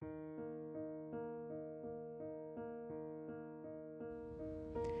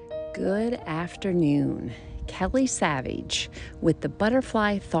Good afternoon. Kelly Savage with the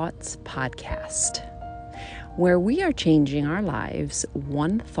Butterfly Thoughts Podcast, where we are changing our lives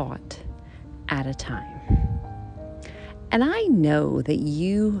one thought at a time. And I know that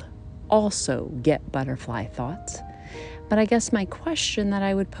you also get butterfly thoughts, but I guess my question that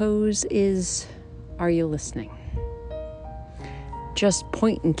I would pose is, are you listening? Just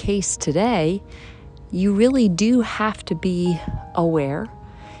point in case today, you really do have to be aware.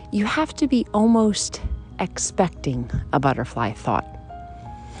 You have to be almost expecting a butterfly thought.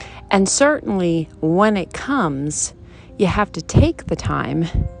 And certainly when it comes, you have to take the time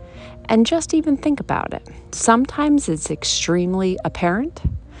and just even think about it. Sometimes it's extremely apparent.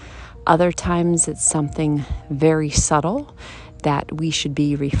 Other times it's something very subtle that we should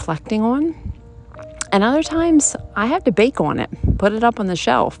be reflecting on. And other times I have to bake on it, put it up on the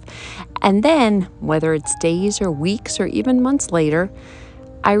shelf. And then, whether it's days or weeks or even months later,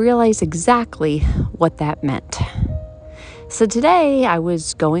 I realize exactly what that meant. So today I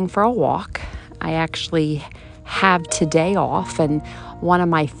was going for a walk. I actually have today off, and one of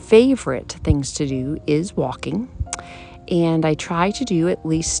my favorite things to do is walking. And I try to do at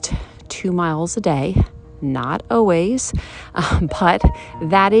least 2 miles a day. Not always, but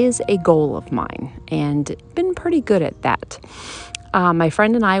that is a goal of mine and been pretty good at that. My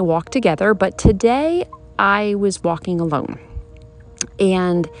friend and I walk together, but today I was walking alone.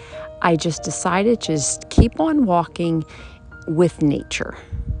 And I just decided to just keep on walking with nature.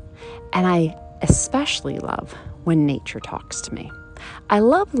 And I especially love when nature talks to me. I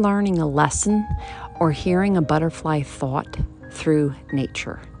love learning a lesson or hearing a butterfly thought through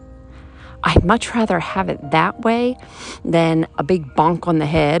nature. I'd much rather have it that way than a big bonk on the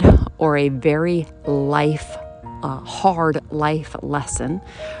head or a very hard life lesson,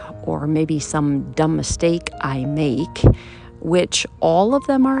 or maybe some dumb mistake I make, which all of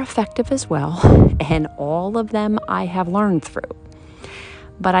them are effective as well, and all of them I have learned through.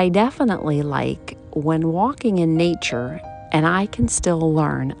 But I definitely like when walking in nature and I can still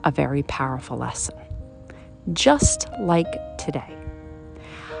learn a very powerful lesson, just like today.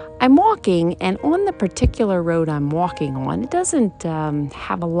 I'm walking, and on the particular road I'm walking on, it doesn't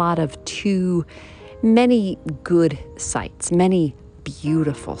have a lot of many good sights, many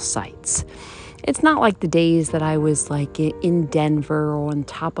beautiful sights. It's not like the days that I was like in Denver or on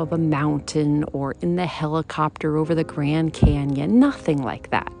top of a mountain or in the helicopter over the Grand Canyon, nothing like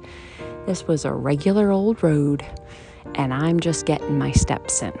that. This was a regular old road, and I'm just getting my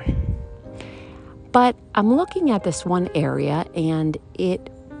steps in. But I'm looking at this one area, and it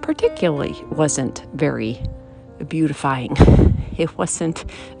particularly wasn't very beautifying. It wasn't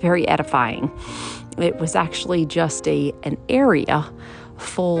very edifying. It was actually just an area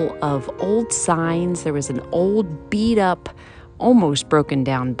full of old signs. There was an old beat up, almost broken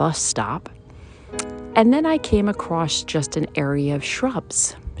down bus stop. And then I came across just an area of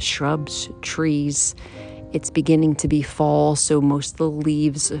shrubs, trees. It's beginning to be fall, so most of the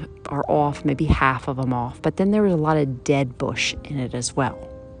leaves are off, maybe half of them off. But then there was a lot of dead bush in it as well.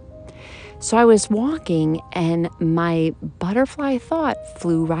 So I was walking, and my butterfly thought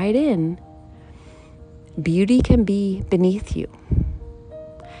flew right in. Beauty can be beneath you.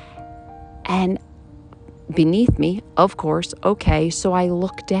 And beneath me, of course, okay, so I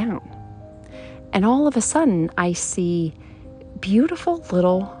look down. And all of a sudden, I see beautiful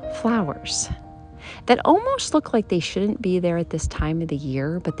little flowers that almost look like they shouldn't be there at this time of the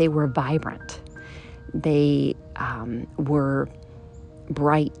year, but they were vibrant. They were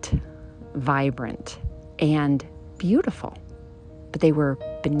bright, vibrant, and beautiful, but they were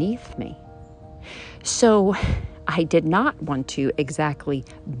beneath me. So I did not want to exactly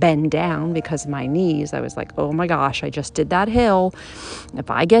bend down because of my knees. I was like, oh my gosh, I just did that hill. If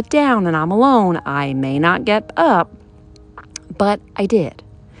I get down and I'm alone, I may not get up. But I did.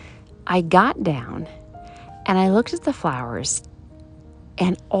 I got down and I looked at the flowers,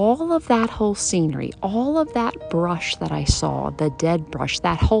 and all of that whole scenery, all of that brush that I saw, the dead brush,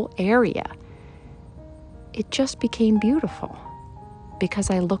 that whole area, it just became beautiful because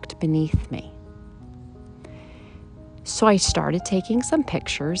I looked beneath me. So I started taking some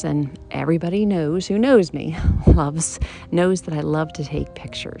pictures, and everybody knows who knows me knows that I love to take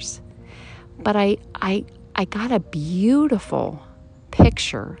pictures. But I got a beautiful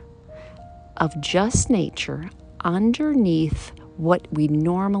picture of just nature underneath what we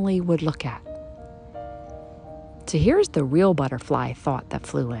normally would look at. So here's the real butterfly thought that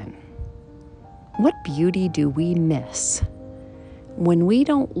flew in. What beauty do we miss when we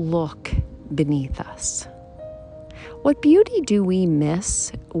don't look beneath us? What beauty do we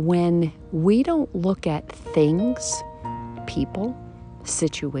miss when we don't look at things, people,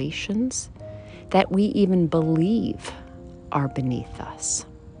 situations that we even believe are beneath us.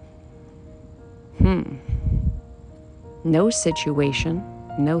 No situation,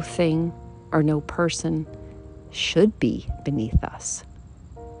 no thing, or no person should be beneath us.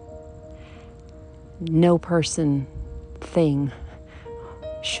 No person, thing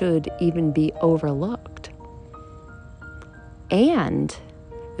should even be overlooked. And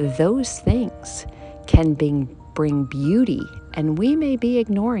those things can bring beauty, and we may be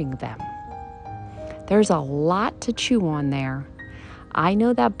ignoring them. There's a lot to chew on there. I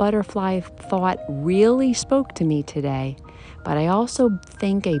know that butterfly thought really spoke to me today, but I also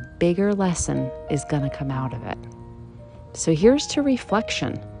think a bigger lesson is going to come out of it. So here's to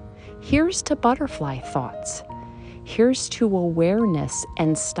reflection. Here's to butterfly thoughts. Here's to awareness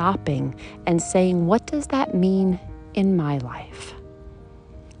and stopping and saying, what does that mean in my life?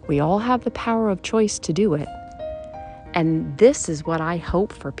 We all have the power of choice to do it. And this is what I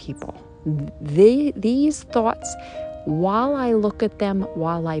hope for people. These thoughts, while I look at them,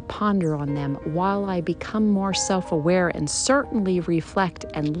 while I ponder on them, while I become more self-aware and certainly reflect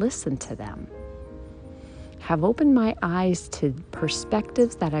and listen to them, have opened my eyes to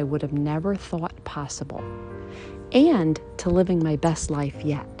perspectives that I would have never thought possible, and to living my best life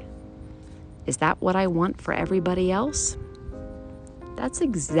yet. Is that what I want for everybody else? That's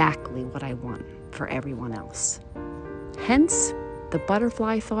exactly what I want for everyone else. Hence, the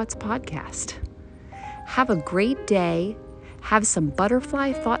Butterfly Thoughts podcast. Have a great day, have some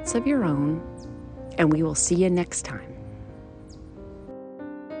butterfly thoughts of your own, and we will see you next time.